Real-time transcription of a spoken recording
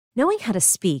Knowing how to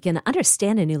speak and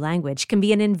understand a new language can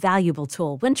be an invaluable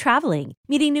tool when traveling,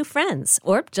 meeting new friends,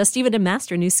 or just even to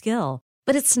master a new skill.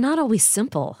 But it's not always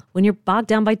simple when you're bogged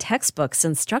down by textbooks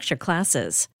and structured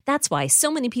classes. That's why so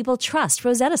many people trust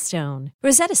Rosetta Stone.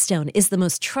 Rosetta Stone is the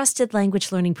most trusted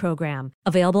language learning program,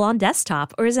 available on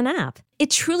desktop or as an app. It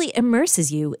truly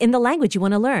immerses you in the language you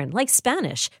want to learn, like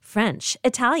Spanish, French,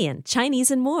 Italian,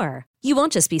 Chinese, and more. You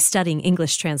won't just be studying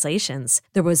English translations.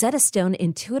 The Rosetta Stone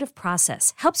intuitive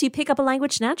process helps you pick up a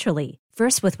language naturally,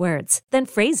 first with words, then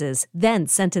phrases, then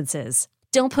sentences.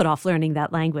 Don't put off learning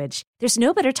that language. There's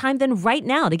no better time than right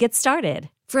now to get started.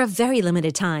 For a very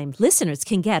limited time, listeners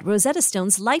can get Rosetta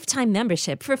Stone's lifetime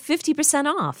membership for 50%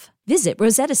 off. Visit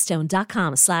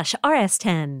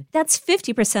rosettastone.com/rs10. That's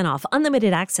 50% off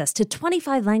unlimited access to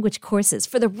 25 language courses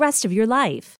for the rest of your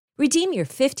life. Redeem your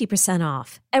 50%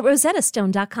 off at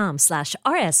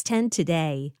rosettastone.com/rs10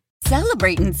 today.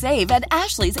 Celebrate and save at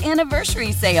Ashley's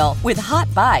Anniversary Sale. With Hot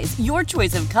Buys, your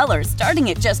choice of colors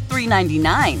starting at just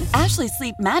 $3.99. Ashley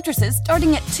Sleep mattresses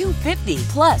starting at $2.50.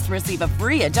 Plus, receive a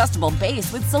free adjustable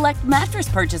base with select mattress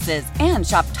purchases. And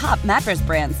shop top mattress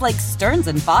brands like Stearns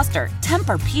 & Foster,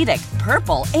 Tempur-Pedic,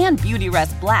 Purple, and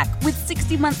Beautyrest Black with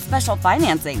 60-month special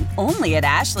financing. Only at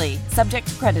Ashley. Subject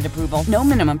to credit approval. No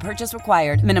minimum purchase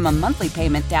required. Minimum monthly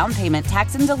payment, down payment,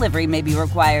 tax, and delivery may be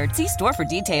required. See store for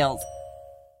details.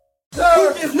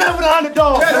 Sir, it's never the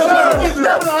underdog. Yes, sir. It's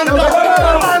never the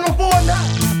underdog. Final four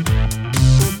now.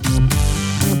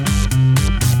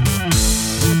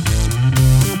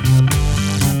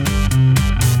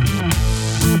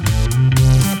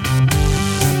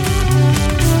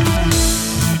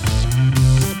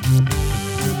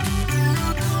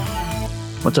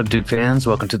 What's up, Duke fans?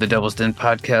 Welcome to the Devil's Den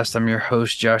podcast. I'm your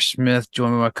host, Josh Smith,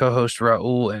 joined by my co-host,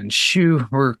 Raul and Shu.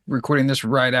 We're recording this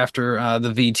right after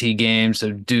the VT game,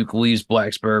 so Duke leaves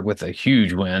Blacksburg with a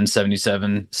huge win,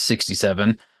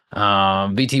 77-67.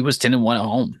 VT was 10-1 at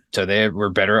home, so they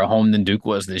were better at home than Duke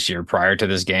was this year prior to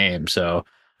this game. So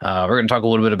we're going to talk a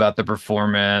little bit about the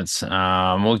performance.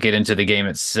 We'll get into the game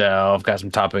itself, got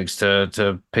some topics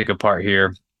to pick apart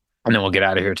here, and then we'll get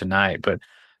out of here tonight. But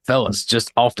fellas,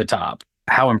 just off the top,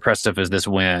 how impressive is this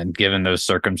win given those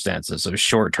circumstances? So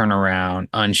short turnaround,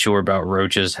 unsure about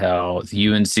Roach's health,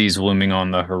 UNC's looming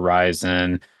on the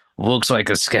horizon, looks like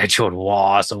a scheduled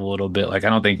loss a little bit. Like, I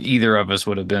don't think either of us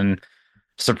would have been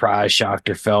surprised, shocked,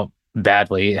 or felt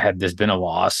badly had this been a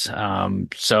loss.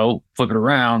 So flip it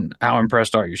around. How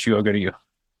impressed are you? Shu, I'll go to you.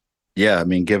 Yeah, I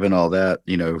mean, given all that,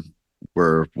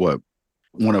 we're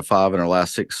 1 of 5 in our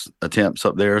last 6 attempts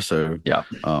up there. So, yeah,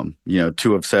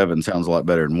 2 of 7 sounds a lot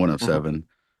better than 1 of 7.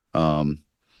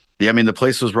 Yeah, I mean, the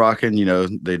place was rocking.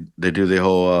 They do the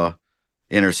whole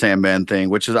inner Sandman thing,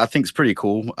 which I think is pretty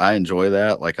cool. I enjoy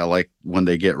that. Like, I like when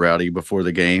they get rowdy before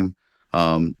the game.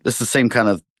 It's the same kind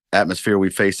of atmosphere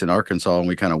we faced in Arkansas, and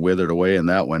we kind of withered away in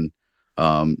that one.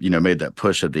 Made that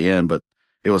push at the end, but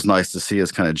it was nice to see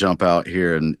us kind of jump out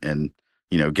here and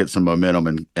get some momentum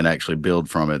and actually build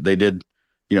from it. They did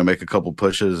make a couple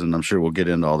pushes, and I'm sure we'll get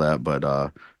into all that,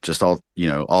 but just all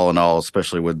in all,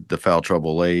 especially with the foul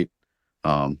trouble late,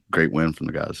 great win from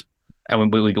the guys.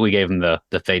 And we gave them the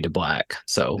fade to black,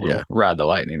 so we'll ride the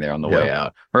lightning there on the way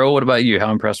out. Earl, what about you? How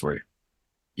impressed were you?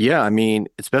 Yeah, I mean,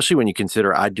 especially when you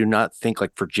consider, I do not think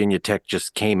like Virginia Tech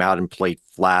just came out and played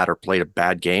flat or played a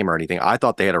bad game or anything. I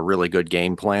thought they had a really good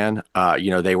game plan.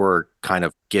 They were kind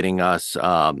of getting us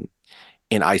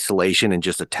in isolation and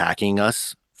just attacking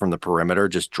us from the perimeter,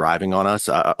 just driving on us,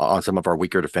 on some of our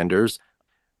weaker defenders.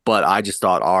 But I just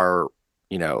thought our,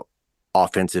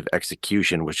 offensive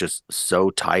execution was just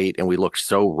so tight, and we looked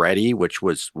so ready, which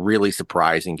was really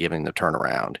surprising given the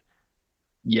turnaround.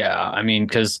 Yeah, I mean,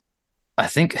 because I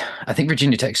think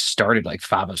Virginia Tech started like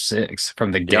 5 of 6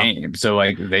 from the game. So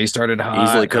like they started hot.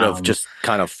 Easily could have just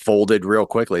kind of folded real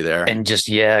quickly there. And just,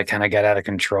 kind of got out of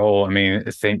control. I mean,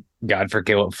 thank God for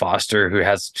Caleb Foster, who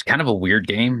has kind of a weird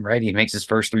game, right? He makes his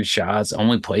first 3 shots,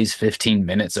 only plays 15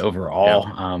 minutes overall.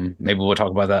 Yeah. Maybe we'll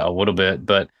talk about that a little bit.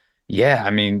 But yeah, I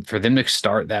mean, for them to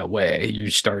start that way, you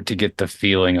start to get the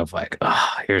feeling of like,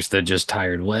 here's the just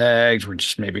tired legs. We're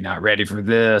just maybe not ready for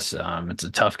this. It's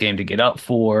a tough game to get up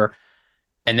for.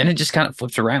 And then it just kind of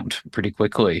flips around pretty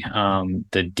quickly.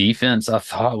 The defense, I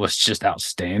thought, was just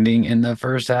outstanding in the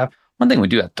first half. One thing we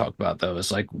do have to talk about, though,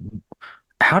 is like,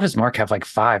 how does Mark have like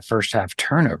 5 first half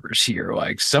turnovers here?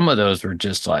 Like, some of those were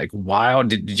just like, wow,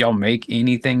 did y'all make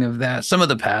anything of that? Some of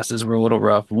the passes were a little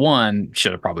rough. One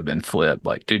should have probably been flipped.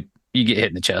 Like, dude, you get hit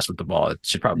in the chest with the ball, it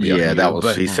should probably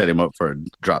be he set him up for a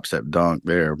drop step dunk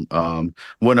there.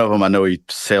 One of them, I know he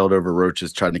sailed over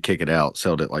Roach's, trying to kick it out,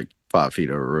 sailed it like 5 feet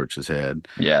over Roach's head.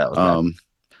 Yeah, that was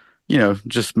bad.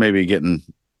 Just maybe getting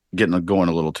getting going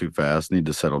a little too fast. Need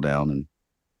to settle down. And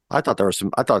I thought there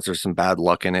was some bad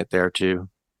luck in it there too.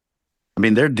 I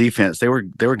mean, their defense, they were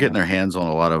getting their hands on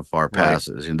a lot of our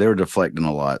passes, and they were deflecting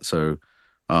a lot. So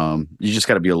you just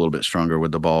got to be a little bit stronger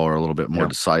with the ball, or a little bit more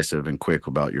decisive and quick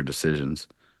about your decisions.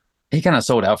 He kind of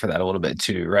sold out for that a little bit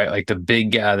too, right? Like the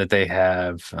big guy that they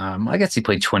have, I guess he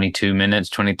played 22 minutes,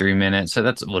 23 minutes. So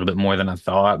that's a little bit more than I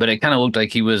thought. But it kind of looked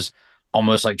like he was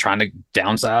almost like trying to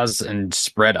downsize and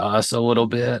spread us a little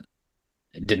bit.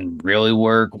 It didn't really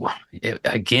work.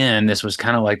 Again, this was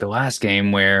kind of like the last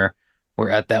game where we're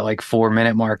at that like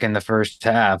 4-minute mark in the first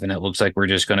half, and it looks like we're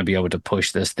just going to be able to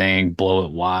push this thing, blow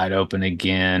it wide open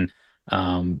again.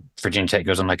 Virginia Tech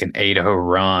goes on like an 8-0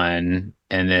 run,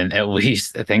 and then at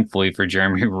least thankfully for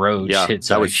Jeremy Roach, hits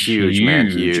that was huge, man,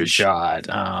 huge shot.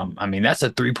 I mean, that's a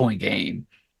 3-point game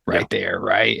right there,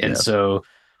 right? And so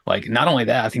like not only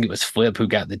that, I think it was Flip who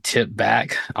got the tip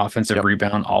back, offensive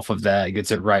rebound off of that. He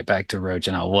gets it right back to Roach,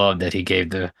 and I love that he gave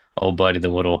the old buddy the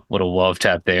little love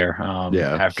tap there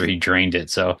after he drained it.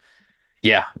 So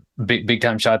yeah, big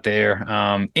time shot there.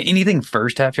 Anything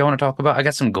first half you want to talk about? I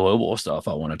got some global stuff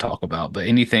I want to talk about, but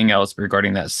anything else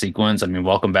regarding that sequence? I mean,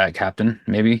 welcome back, Captain.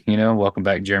 Maybe, welcome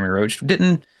back, Jeremy Roach.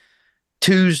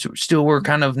 Twos still were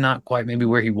kind of not quite maybe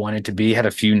where he wanted to be. Had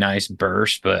a few nice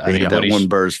bursts, but I mean, that one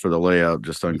burst for the layup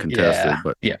just uncontested.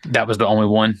 But that was the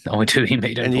only two he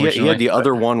made. And he had the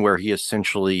other one where he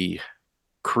essentially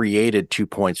created 2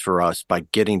 points for us by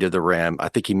getting to the rim. I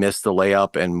think he missed the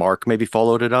layup, and Mark maybe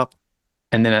followed it up.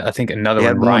 And then I think another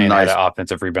one, Ryan had an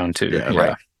offensive rebound too.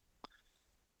 Yeah.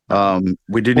 Right.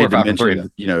 We did need to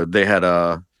mention, they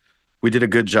had we did a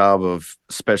good job of,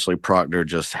 especially Proctor,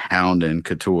 just hounding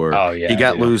Couture. Oh yeah, he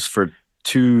got loose for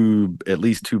at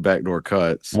least two backdoor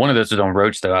cuts. One of those was on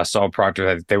Roach, though. I saw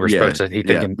Proctor that they were supposed to. He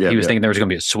was thinking there was going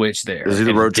to be a switch there. It was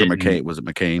either Roach or McCain. Was it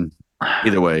McCain?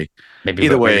 Either way,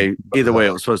 either way,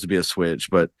 it was supposed to be a switch.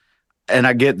 And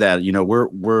I get that.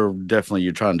 We're definitely,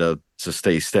 you're trying to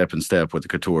stay step and step with the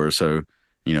Couture. So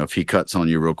if he cuts on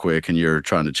you real quick and you're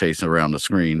trying to chase around the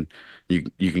screen,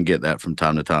 you can get that from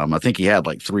time to time. I think he had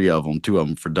like 3 of them, 2 of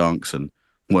them for dunks, and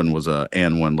one was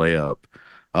and one layup.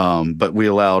 But we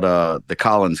allowed the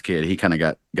Collins kid. He kind of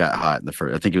got hot in the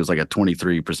first. I think he was like a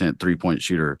 23% 3-point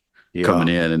shooter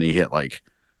coming in, and he hit like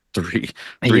three.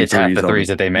 He hits half the threes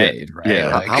that they made. Right?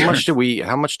 Yeah. Like, how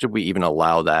much did we even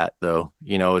allow that though?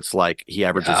 It's like he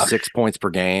averages 6 points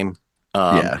per game.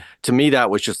 To me, that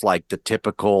was just like the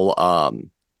typical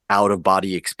out of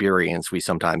body experience we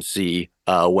sometimes see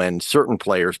when certain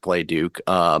players play Duke,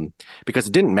 because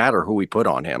it didn't matter who we put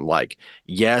on him. Like,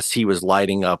 yes, he was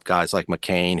lighting up guys like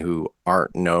McCain who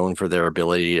aren't known for their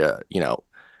ability to,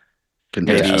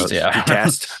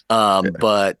 contest.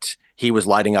 But he was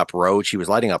lighting up Roach. He was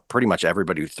lighting up pretty much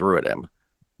everybody who threw at him.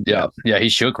 Yeah. He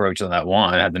shook Roach on that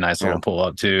one. Had the nice little pull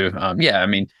up too. I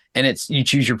mean, and it's, you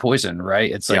choose your poison,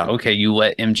 right? It's like, okay, you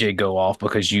let MJ go off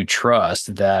because you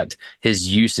trust that his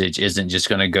usage isn't just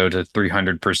going to go to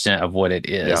 300% of what it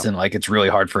is. Yeah. And like, it's really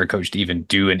hard for a coach to even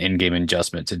do an in-game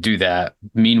adjustment to do that.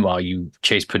 Meanwhile, you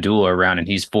chase Padula around and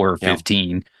he's 4 or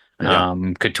 15.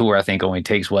 Couture, I think, only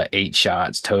takes 8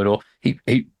 shots total.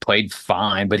 He played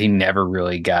fine, but he never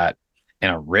really got in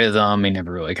a rhythm. He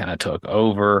never really kind of took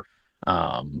over.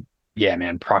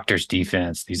 Man, Proctor's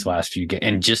defense these last few games,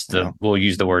 and just we'll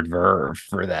use the word verve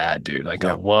for that, dude. Like,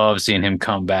 I love seeing him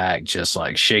come back, just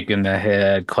like shaking the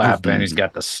head, clapping. He's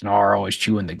got the snarl, he's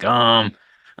chewing the gum.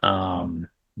 Man,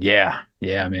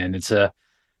 it's a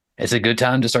good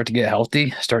time to start to get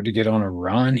healthy, start to get on a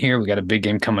run here. We got a big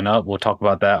game coming up. We'll talk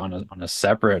about that on a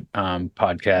separate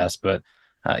podcast. But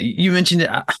you mentioned it.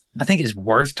 I think it's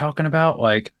worth talking about.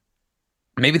 Like,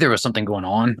 maybe there was something going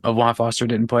on of why Foster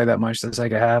didn't play that much the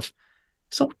second half.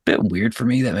 It's a bit weird for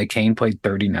me that McCain played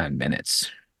 39 minutes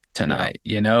tonight.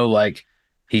 Like,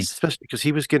 he's especially because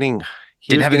he was getting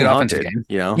didn't have a good offensive game.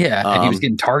 And he was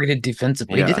getting targeted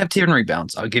defensively. He did have 10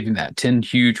 rebounds. I'll give him that. 10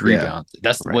 huge rebounds.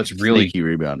 That's what's really sneaky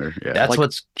rebounder. That's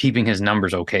what's keeping his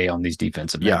numbers okay on these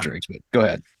defensive metrics. But go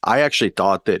ahead. I actually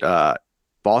thought that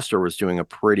Foster was doing a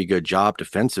pretty good job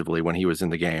defensively when he was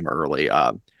in the game early.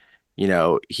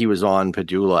 He was on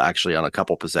Padula actually on a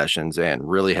couple possessions and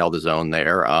really held his own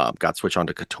there. Got switched on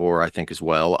to Couture, I think, as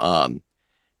well.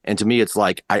 And to me, it's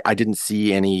like I didn't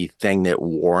see anything that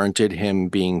warranted him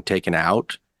being taken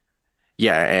out.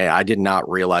 I did not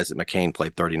realize that McCain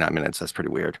played 39 minutes. That's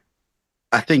pretty weird.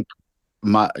 I think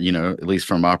at least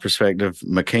from my perspective,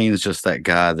 McCain's just that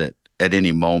guy that at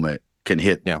any moment can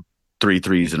hit 3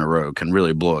 threes in a row, can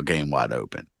really blow a game wide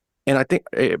open. And I think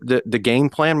the game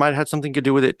plan might have had something to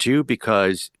do with it too,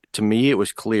 because to me, it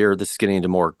was clear, this is getting into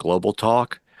more global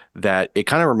talk, that it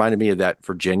kind of reminded me of that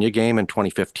Virginia game in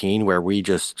 2015 where we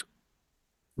just,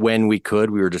 when we could,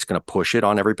 we were just going to push it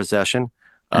on every possession.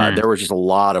 There was just a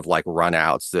lot of like run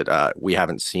outs that we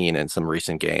haven't seen in some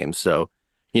recent games. So,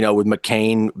 with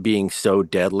McCain being so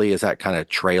deadly as that kind of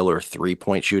trailer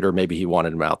 3-point shooter, maybe he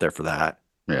wanted him out there for that.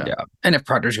 Yeah. And if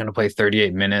Proctor's going to play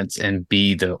 38 minutes and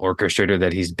be the orchestrator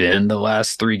that he's been the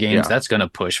last 3 games, that's going to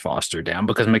push Foster down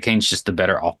because McCain's just the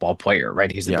better off-ball player,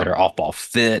 right? He's the better off-ball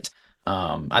fit.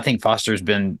 I think Foster's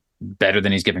been better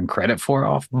than he's given credit for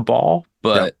off-ball,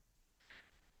 but,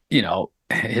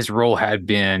 his role had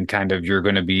been kind of, you're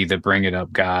going to be the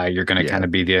bring-it-up guy. You're going to kind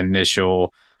of be the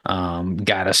initial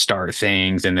guy to start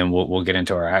things, and then we'll get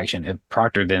into our action. If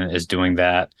Proctor then is doing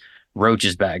that, Roach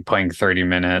is back playing 30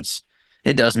 minutes.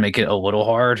 It does make it a little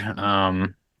hard.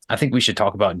 I think we should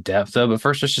talk about depth, though. But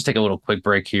first, let's just take a little quick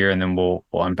break here, and then we'll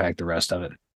unpack the rest of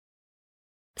it.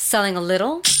 Selling a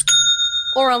little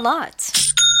or a lot?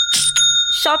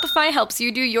 Shopify helps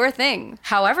you do your thing,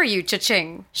 however you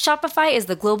cha-ching. Shopify is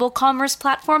the global commerce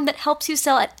platform that helps you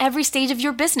sell at every stage of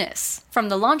your business. From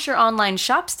the launch your online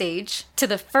shop stage, to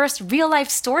the first real-life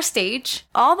store stage,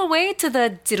 all the way to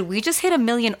the did we just hit 1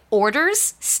 million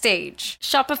orders stage.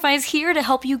 Shopify's here to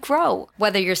help you grow.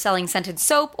 Whether you're selling scented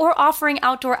soap or offering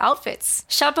outdoor outfits,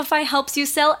 Shopify helps you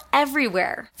sell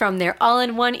everywhere. From their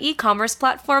all-in-one e-commerce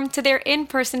platform to their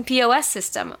in-person POS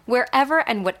system, wherever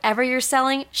and whatever you're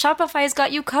selling, Shopify's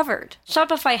got you covered.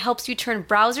 Shopify helps you turn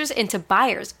browsers into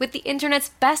buyers with the internet's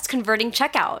best converting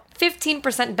checkout.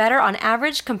 15% better on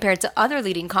average compared to other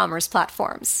leading commerce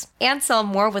platforms. And sell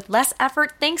more with less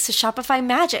effort thanks to Shopify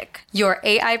Magic, your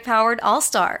AI-powered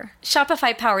all-star.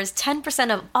 Shopify powers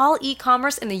 10% of all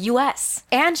e-commerce in the US.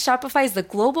 And Shopify is the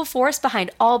global force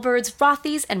behind Allbirds,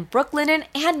 Rothy's, and Brooklinen,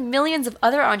 and millions of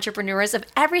other entrepreneurs of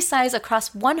every size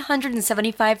across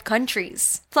 175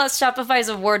 countries. Plus, Shopify's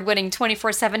award-winning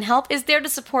 24/7 help is there to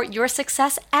support your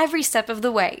success every step of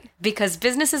the way. Because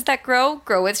businesses that grow,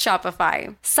 grow with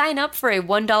Shopify. Sign up for a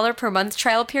 $1 per month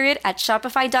trial period at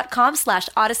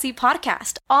shopify.com/Odyssey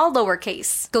Podcast, all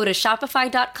lowercase. Go to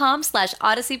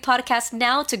shopify.com/Odyssey Podcast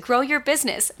now to grow your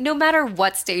business, no matter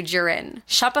what stage you're in.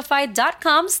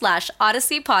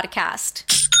 Shopify.com/Odyssey Podcast.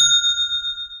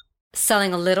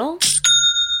 Selling a little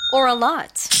or a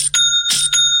lot?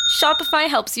 Shopify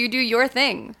helps you do your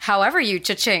thing, however you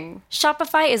cha-ching.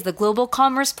 Shopify is the global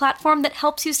commerce platform that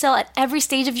helps you sell at every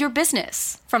stage of your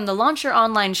business. From the launch your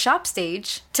online shop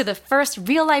stage, to the first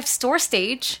real-life store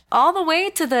stage, all the way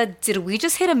to the did we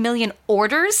just hit 1 million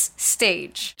orders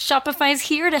stage. Shopify's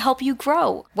here to help you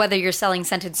grow. Whether you're selling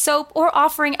scented soap or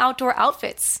offering outdoor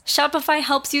outfits, Shopify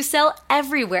helps you sell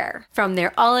everywhere. From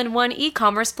their all-in-one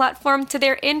e-commerce platform to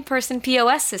their in-person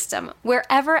POS system,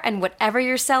 wherever and whatever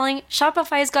you're selling,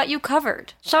 Shopify's got you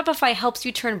covered. Shopify helps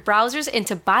you turn browsers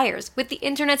into buyers with the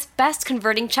internet's best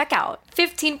converting checkout.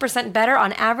 15% better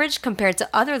on average compared to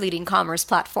other leading commerce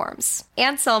platforms.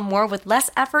 And sell more with less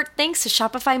effort thanks to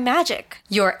Shopify Magic,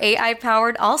 your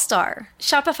AI-powered all-star.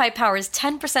 Shopify powers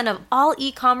 10% of all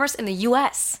e-commerce in the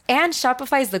US. And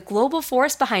Shopify is the global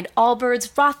force behind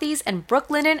Allbirds, Rothy's, and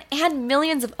Brooklinen, and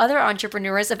millions of other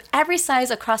entrepreneurs of every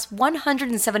size across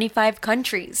 175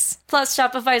 countries. Plus,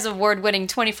 Shopify's award-winning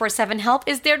 24/7 help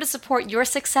is there to support your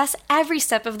success every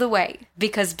step of the way.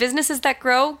 Because businesses that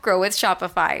grow, grow with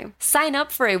Shopify. Sign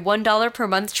up for a $1 per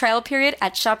month trial period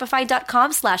at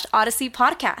shopify.com/Odyssey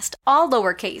Podcast, all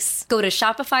lowercase. Go to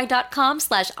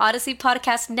shopify.com/Odyssey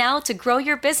Podcast now to grow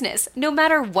your business, no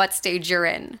matter what stage you're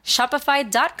in.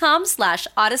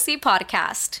 Shopify.com/Odyssey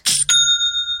Podcast.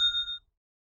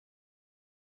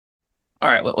 All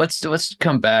right, let's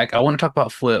come back. I want to talk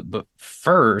about Flip, but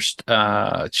first,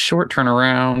 short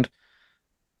turnaround.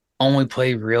 Only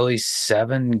play really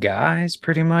 7 guys,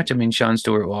 pretty much. I mean, Sean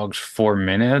Stewart logs 4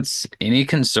 minutes. Any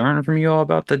concern from you all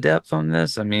about the depth on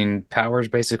this? I mean, Power's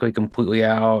basically completely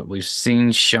out. We've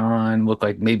seen Sean look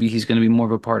like maybe he's going to be more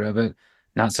of a part of it.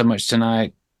 Not so much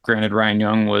tonight. Granted, Ryan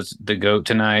Young was the GOAT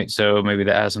tonight, so maybe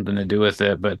that has something to do with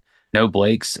it. But no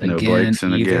Blakes again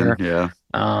either. Yeah.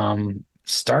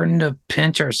 Starting to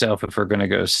pinch ourselves if we're going to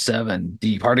go 7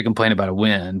 deep. Hard to complain about a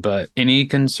win, but any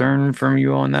concern from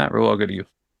you on that? Or I'll go to you.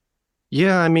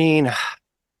 Yeah, I mean,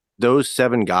 those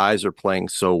 7 guys are playing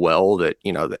so well that,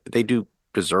 they do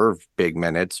deserve big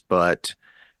minutes. But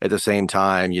at the same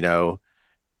time,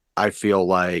 I feel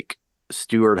like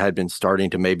Stewart had been starting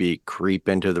to maybe creep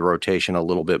into the rotation a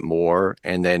little bit more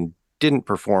and then didn't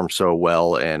perform so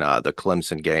well in the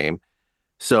Clemson game.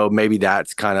 So maybe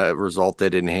that's kind of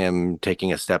resulted in him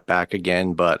taking a step back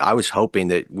again. But I was hoping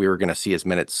that we were going to see his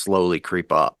minutes slowly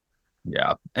creep up.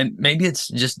 Yeah. And maybe it's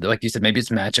just like you said, maybe it's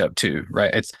matchup too,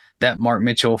 right? It's that Mark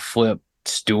Mitchell Flip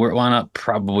Stewart lineup,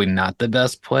 probably not the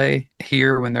best play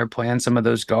here when they're playing some of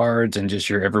those guards and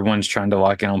just everyone's trying to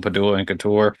lock in on Padula and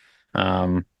Couture.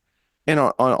 And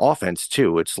on offense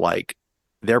too, it's like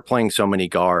they're playing so many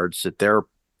guards that there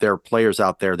are players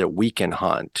out there that we can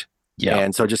hunt. Yeah.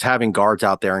 And so just having guards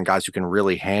out there and guys who can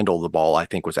really handle the ball, I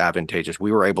think was advantageous.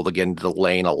 We were able to get into the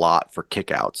lane a lot for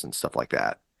kickouts and stuff like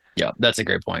that. Yeah, that's a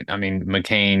great point. I mean,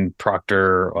 McCain,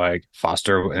 Proctor, like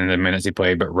Foster in the minutes he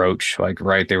played, but Roach, like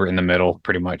right, they were in the middle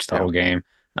pretty much the whole game.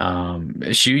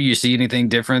 Shu, you see anything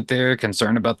different there?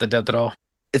 Concerned about the depth at all?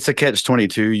 It's a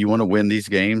catch-22. You want to win these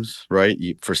games, right?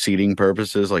 For seeding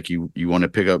purposes, like you want to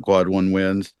pick up quad one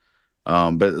wins.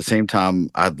 But at the same time,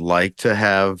 I'd like to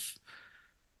have,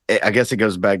 I guess it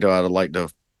goes back to I'd like to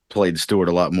have played Stewart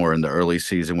a lot more in the early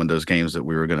season when those games that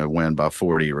we were going to win by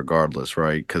 40 regardless,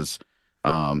 right? Because,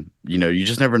 you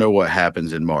just never know what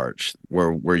happens in March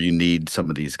where you need some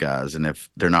of these guys. And if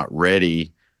they're not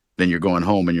ready, then you're going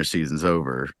home and your season's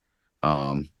over.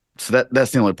 So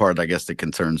that's the only part, I guess, that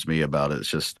concerns me about it. It's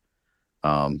just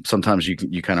sometimes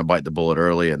you kind of bite the bullet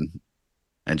early and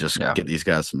just get these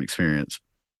guys some experience.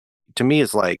 To me,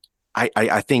 it's like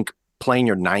I think playing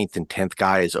your 9th and 10th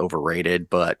guy is overrated,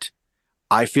 but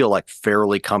I feel like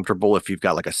fairly comfortable if you've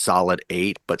got like a solid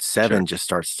 8, but 7 just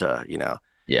starts to,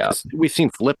 Yeah. We've seen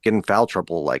Flip get in foul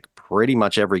trouble like pretty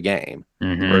much every game.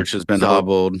 Mm-hmm. Roach has been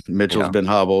hobbled. Mitchell's been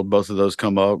hobbled. Both of those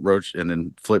come up. Roach and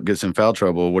then Flip gets in foul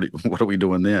trouble. What are we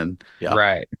doing then? Yeah.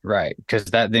 Right. Because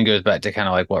that then goes back to kind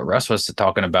of like what Russ was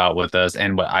talking about with us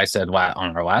and what I said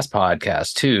on our last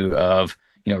podcast too of,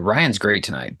 Ryan's great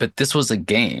tonight, but this was a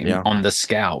game on the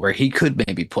Scout where he could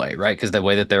maybe play, right? Because the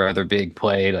way that their other big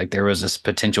played, like there was this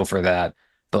potential for that.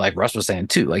 But like Russ was saying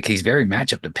too, like he's very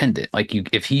matchup dependent. Like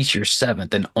if he's your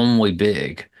 7th and only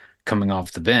big coming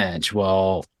off the bench,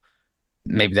 well,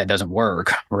 maybe that doesn't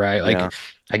work, right? Like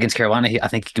against Carolina, I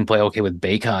think he can play okay with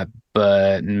Baycott,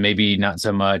 but maybe not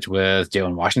so much with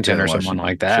Jalen Washington or someone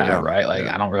like that, right? Like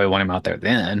I don't really want him out there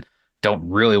then. Don't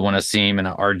really want to see him in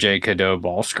an RJ Cadeau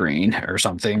ball screen or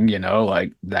something,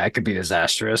 like that could be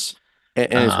disastrous.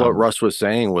 And it's what Russ was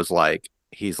saying was like,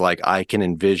 he's like, I can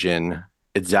envision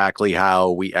exactly how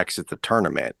we exit the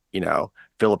tournament.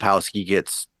 Filipowski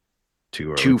gets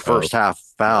two first half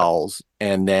fouls,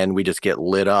 and then we just get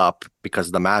lit up because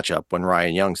of the matchup when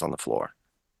Ryan Young's on the floor.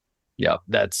 Yeah,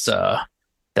 that's a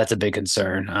big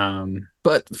concern.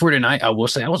 But for tonight, I will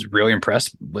say I was really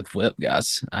impressed with Flip,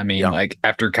 guys. I mean, like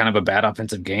after kind of a bad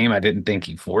offensive game, I didn't think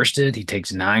he forced it. He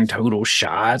takes 9 total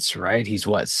shots, right? He's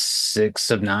 6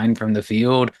 of 9 from the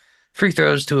field. Free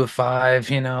throws 2 of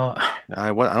 5, I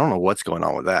don't know what's going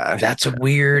on with that. That's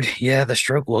weird. Yeah, the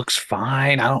stroke looks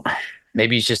fine.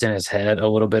 Maybe he's just in his head a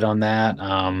little bit on that.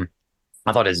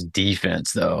 I thought his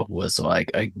defense, though, was like,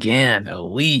 again,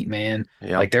 elite, man.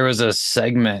 Yeah. Like there was a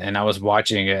segment and I was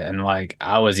watching it and like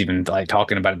I was even like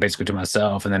talking about it basically to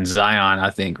myself. And then Zion, I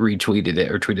think, retweeted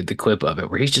it or tweeted the clip of it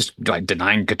where he's just like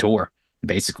denying Couture.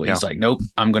 Basically, he's like, nope,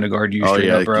 I'm going to guard you straight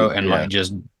up, bro. And like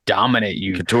just dominate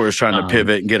you. Couture's trying to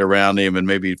pivot and get around him and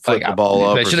maybe flip the ball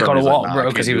up. They should have called a walk, bro,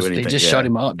 because he just shut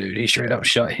him up, dude. He straight up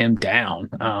shut him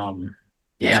down.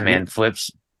 Man,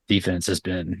 Flip's defense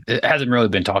it hasn't really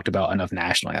been talked about enough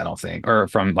nationally, I don't think, or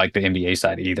from like the NBA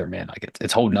side either, man. Like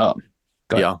it's holding up.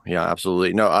 Yeah,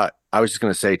 absolutely. No, I was just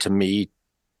going to say, to me,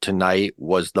 tonight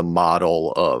was the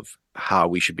model of how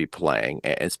we should be playing,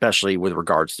 especially with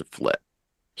regards to Flip.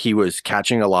 He was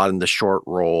catching a lot in the short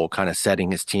roll, kind of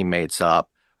setting his teammates up.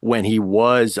 When he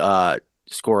was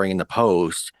scoring in the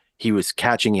post, he was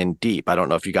catching in deep. I don't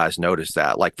know if you guys noticed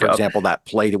that. Like, for example, that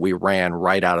play that we ran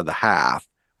right out of the half,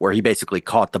 where he basically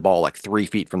caught the ball like 3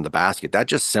 feet from the basket. That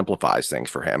just simplifies things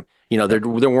for him. There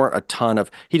weren't a ton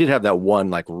of, he did have that one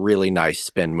like really nice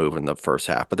spin move in the first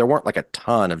half, but there weren't like a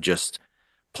ton of just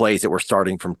plays that were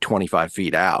starting from 25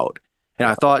 feet out. And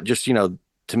I thought just,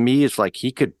 to me, it's like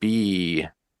he could be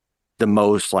the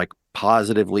most like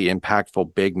positively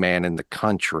impactful big man in the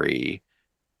country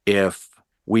if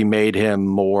we made him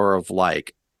more of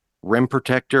like rim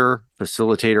protector,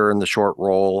 facilitator in the short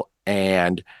roll,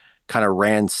 and kind of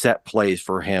ran set plays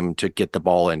for him to get the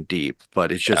ball in deep.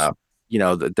 But it's just,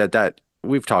 that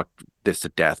we've talked this to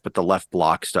death, but the left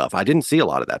block stuff, I didn't see a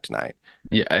lot of that tonight.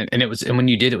 Yeah. And when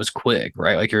you did, it was quick,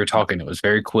 right? Like you were talking, it was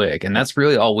very quick. And that's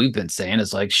really all we've been saying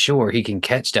is like, sure, he can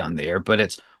catch down there, but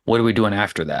it's, what are we doing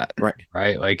after that?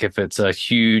 Right. Like if it's a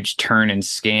huge turn and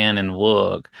scan and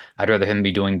look, I'd rather him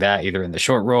be doing that either in the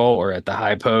short roll or at the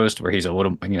high post where he's a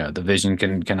little, the vision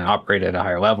can operate at a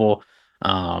higher level.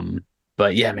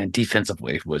 But yeah, man,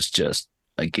 defensively was just,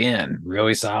 again,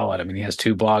 really solid. I mean, he has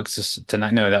 2 blocks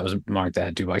tonight. No, that was Mark that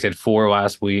had 2 blocks. He had 4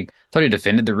 last week. Thought he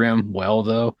defended the rim well,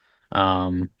 though.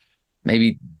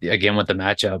 maybe again with the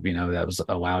matchup, that was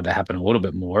allowed to happen a little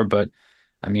bit more. But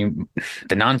I mean,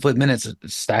 the non-flip minutes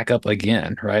stack up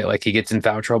again, right? Like he gets in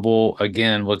foul trouble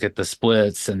again. Look at the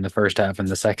splits in the first half and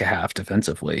the second half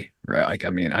defensively, right? Like, I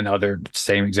mean, I know they're the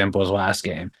same example as last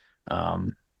game.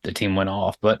 The team went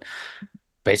off, but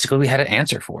basically we had an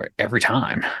answer for it every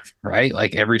time, right?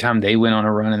 Like every time they went on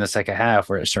a run in the second half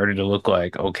where it started to look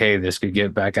like, okay, this could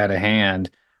get back out of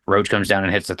hand. Roach comes down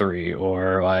and hits a three,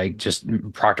 or like just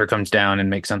Proctor comes down and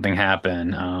makes something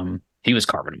happen. He was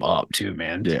carving him up too,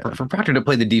 man. Yeah. For Proctor to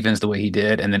play the defense the way he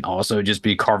did, and then also just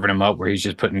be carving him up where he's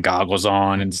just putting goggles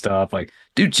on and stuff. Like,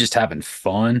 dude's just having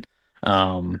fun. That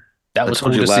was I told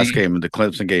cool you to last see. game, in the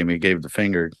Clemson game, he gave the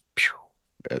finger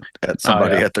at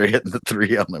somebody yeah. after hitting the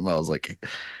three on them. I was like,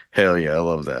 hell yeah, I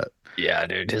love that. Yeah,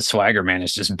 dude, his swagger, man,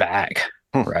 is just back,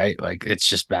 right? Like, it's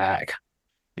just back.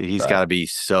 He's got to be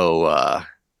so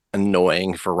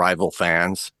annoying for rival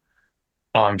fans.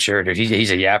 Oh, I'm sure, dude. He's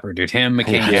a yapper, dude. Him,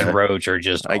 McCain, Yeah. and Roach are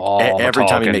just Like all every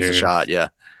time he talking, makes a dude. shot, yeah.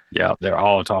 Yeah, they're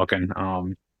all talking.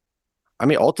 I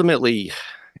mean, ultimately,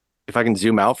 if I can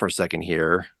zoom out for a second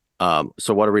here,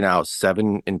 so what are we now?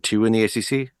 7-2 in the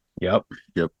ACC. Yep.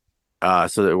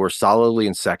 So that we're solidly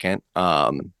in second,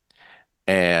 and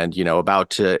about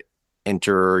to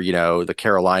enter, the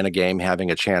Carolina game, having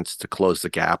a chance to close the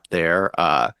gap there.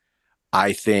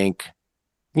 I think,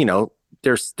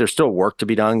 there's still work to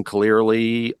be done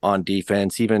clearly on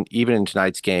defense. Even in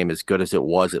tonight's game, as good as it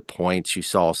was at points, you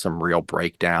saw some real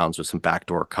breakdowns with some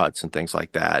backdoor cuts and things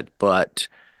like that. But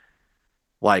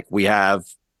like, we have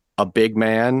a big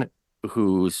man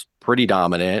who's pretty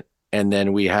dominant, and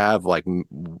then we have like,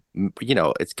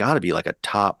 it's got to be like a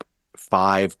top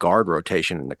 5 guard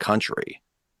rotation in the country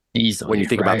Easily. when you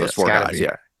think about those 4 guys. Be.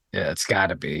 Yeah, it's got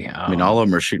to be. I mean, all of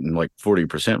them are shooting like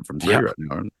 40% from three right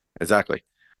now. exactly.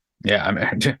 Yeah, I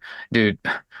mean, dude,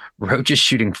 Roach is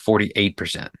shooting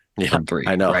 48% from three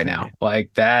I know. right now.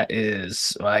 Like, that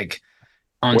is like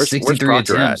on Where's 63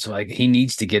 Proctor attempts. at? Like, he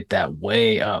needs to get that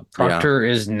way up. Proctor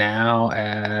is now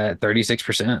at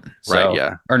 36%. So, Right,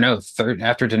 yeah. Or no,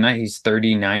 after tonight, he's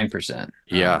 39%.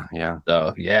 Yeah.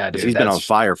 So, yeah, dude. He's been on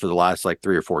fire for the last like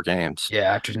 3 or 4 games.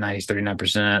 Yeah, after tonight, he's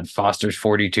 39%. Foster's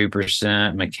 42%.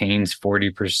 McCain's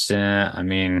 40%. I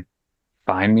mean,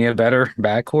 find me a better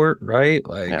backcourt, right?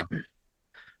 Like,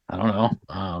 I don't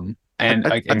know. And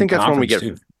I think that's when we get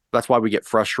too. That's why we get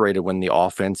frustrated when the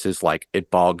offense is like, it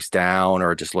bogs down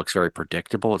or it just looks very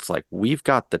predictable. It's like, we've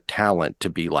got the talent to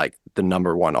be like the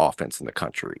number 1 offense in the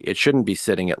country. It shouldn't be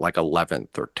sitting at like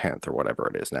 11th or 10th or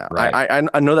whatever it is now. Right.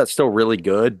 I know that's still really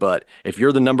good, but if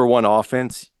you're the number 1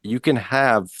 offense, you can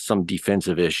have some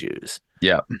defensive issues.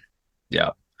 Yeah.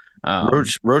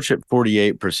 Roach at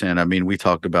 48%. I mean, we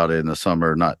talked about it in the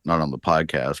summer, not on the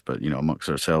podcast, but amongst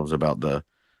ourselves about the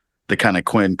kind of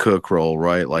Quinn Cook role,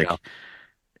 right? Like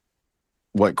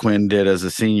what Quinn did as a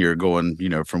senior, going,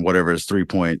 from whatever his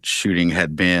 3-point shooting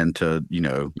had been to,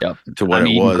 to what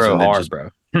it was. Grow and hard, just, bro.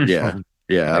 Yeah.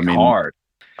 Like, I mean, hard.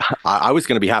 I was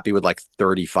going to be happy with like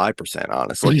 35%,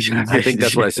 honestly. I think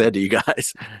that's what I said to you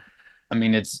guys. I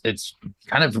mean, it's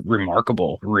kind of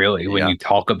remarkable, really, when you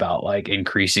talk about like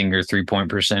increasing your 3-point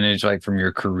percentage, like from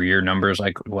your career numbers,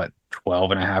 like what,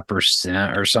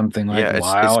 12.5% or something like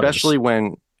wild.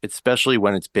 Especially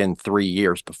when it's been 3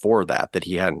 years before that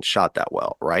he hadn't shot that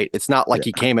well, right? It's not like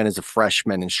he came in as a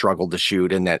freshman and struggled to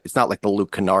shoot, and that it's not like the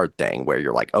Luke Kennard thing where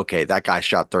you're like, okay, that guy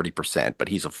shot 30%, but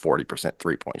he's a 40%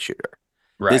 3-point shooter.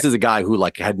 Right. This is a guy who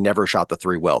like had never shot the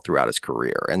 3 well throughout his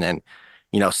career, and then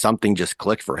something just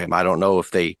clicked for him. I don't know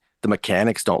if the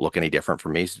mechanics don't look any different for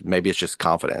me. Maybe it's just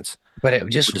confidence. But it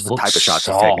just the looks type of shots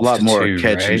soft, a lot more too,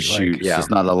 catch right? and shoot. Like, It's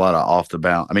not a lot of off the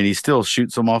bounce. I mean, he still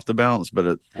shoots them off the bounce,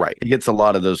 but he gets a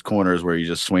lot of those corners where you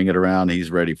just swing it around. He's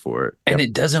ready for it. And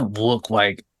it doesn't look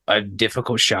like a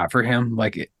difficult shot for him.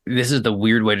 Like, this is the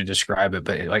weird way to describe it,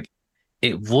 but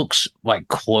it looks like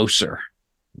closer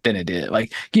than it did.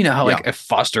 Like, how like if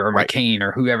Foster or McCain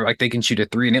or whoever, like they can shoot a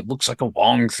 3 and it looks like a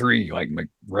long 3. Like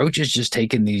Roach is just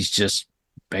taking these, just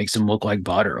makes him look like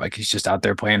butter. Like he's just out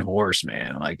there playing horse,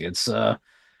 man. Like it's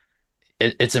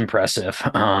impressive.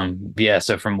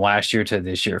 So from last year to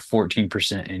this year,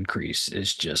 14% increase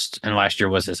is just, and last year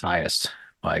was his highest.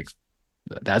 Like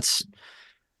that's,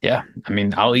 I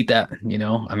mean, I'll eat that,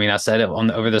 I mean, I said it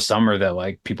over the summer that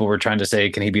like people were trying to say,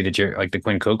 can he be the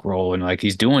Quinn Cook role? And like,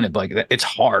 he's doing it, but like it's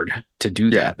hard to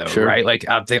do that though. Sure. Right. Like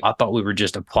I thought we were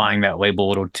just applying that label a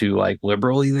little too like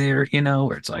liberally there,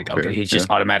 where it's like, okay, he's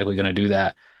just automatically going to do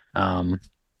that. Damn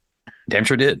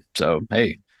sure did. So,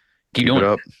 hey, keep doing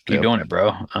it. Keep doing it,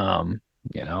 bro.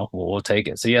 We'll take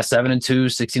it. So yeah, 7-2,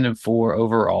 16-4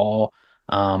 overall.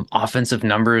 Offensive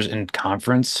numbers in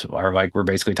conference are like, we're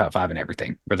basically top 5 in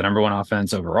everything. We're the number 1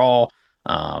 offense overall.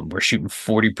 We're shooting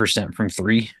 40% from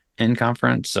 3 in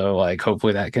conference. So like,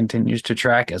 hopefully that continues to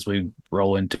track as we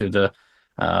roll into the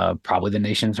probably the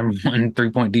nation's number 1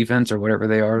 3-point defense or whatever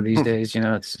they are these days.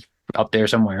 It's up there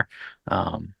somewhere.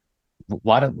 A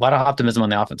lot of optimism on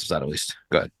the offensive side, at least.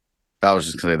 Good. I was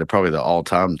just gonna say they're probably the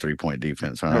all-time 3-point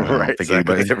defense. I don't think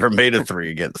anybody's ever made a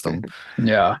 3 against them.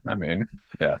 Yeah, I mean,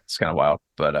 yeah, it's kind of wild,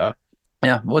 but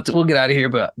yeah, we'll get out of here.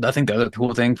 But I think the other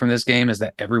cool thing from this game is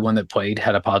that everyone that played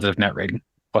had a positive net rating,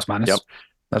 plus minus. Yep,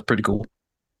 that's pretty cool.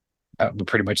 We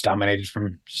pretty much dominated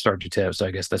from start to tip, so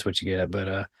I guess that's what you get.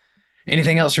 But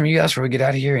anything else from you guys before we get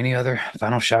out of here? Any other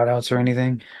final shout outs or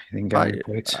anything?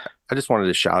 I just wanted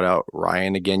to shout out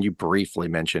Ryan again. You briefly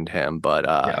mentioned him, but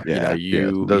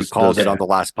you called it on the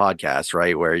last podcast,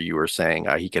 right? Where you were saying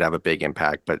he could have a big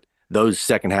impact, but those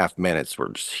second half minutes were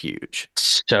just huge.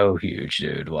 So huge,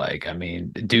 dude. Like, I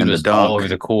mean, dude was all over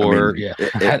the court.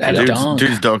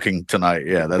 Dude's dunking tonight.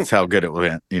 Yeah, that's how good it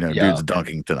went. Dude's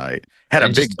dunking tonight. Had a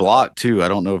big block too. I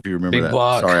don't know if you remember that.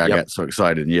 Block. Sorry, I got so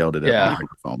excited and yelled at it on the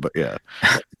microphone, but yeah,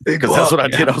 because that's what I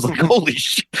did. I was like, holy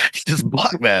shit, he just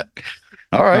blocked that.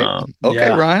 All right.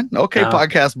 Ryan. Okay,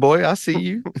 podcast boy. I see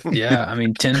you. Yeah. I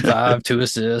mean, 10-5, 2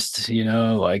 assists,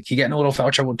 like he got in a little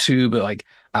foul trouble too, but like,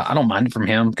 I don't mind it from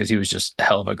him because he was just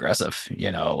hell of aggressive,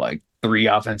 like 3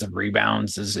 offensive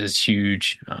rebounds is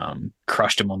huge.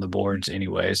 Crushed him on the boards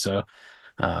anyway. So,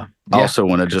 I also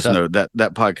want to just note that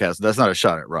podcast, that's not a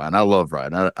shot at Ryan. I love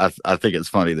Ryan. I think it's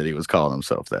funny that he was calling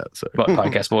himself that. So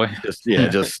podcast boy.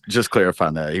 just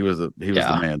clarifying that he was the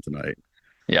man tonight.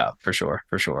 Yeah, for sure.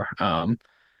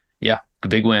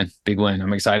 Big win.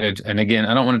 I'm excited. And again,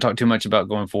 I don't want to talk too much about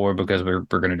going forward because we're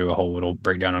going to do a whole little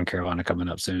breakdown on Carolina coming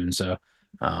up soon. So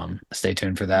stay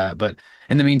tuned for that. But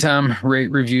in the meantime,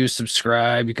 rate, review,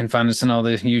 subscribe. You can find us in all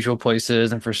the usual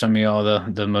places. And for some of y'all,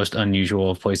 the most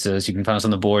unusual places, you can find us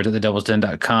on the boards at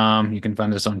thedevilsden.com. You can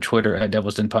find us on Twitter at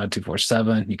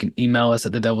devilsdenpod247. You can email us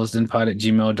at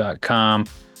thedevilsdenpod@gmail.com.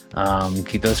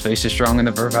 Keep those faces strong in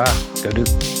the Verve. Go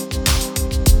Duke.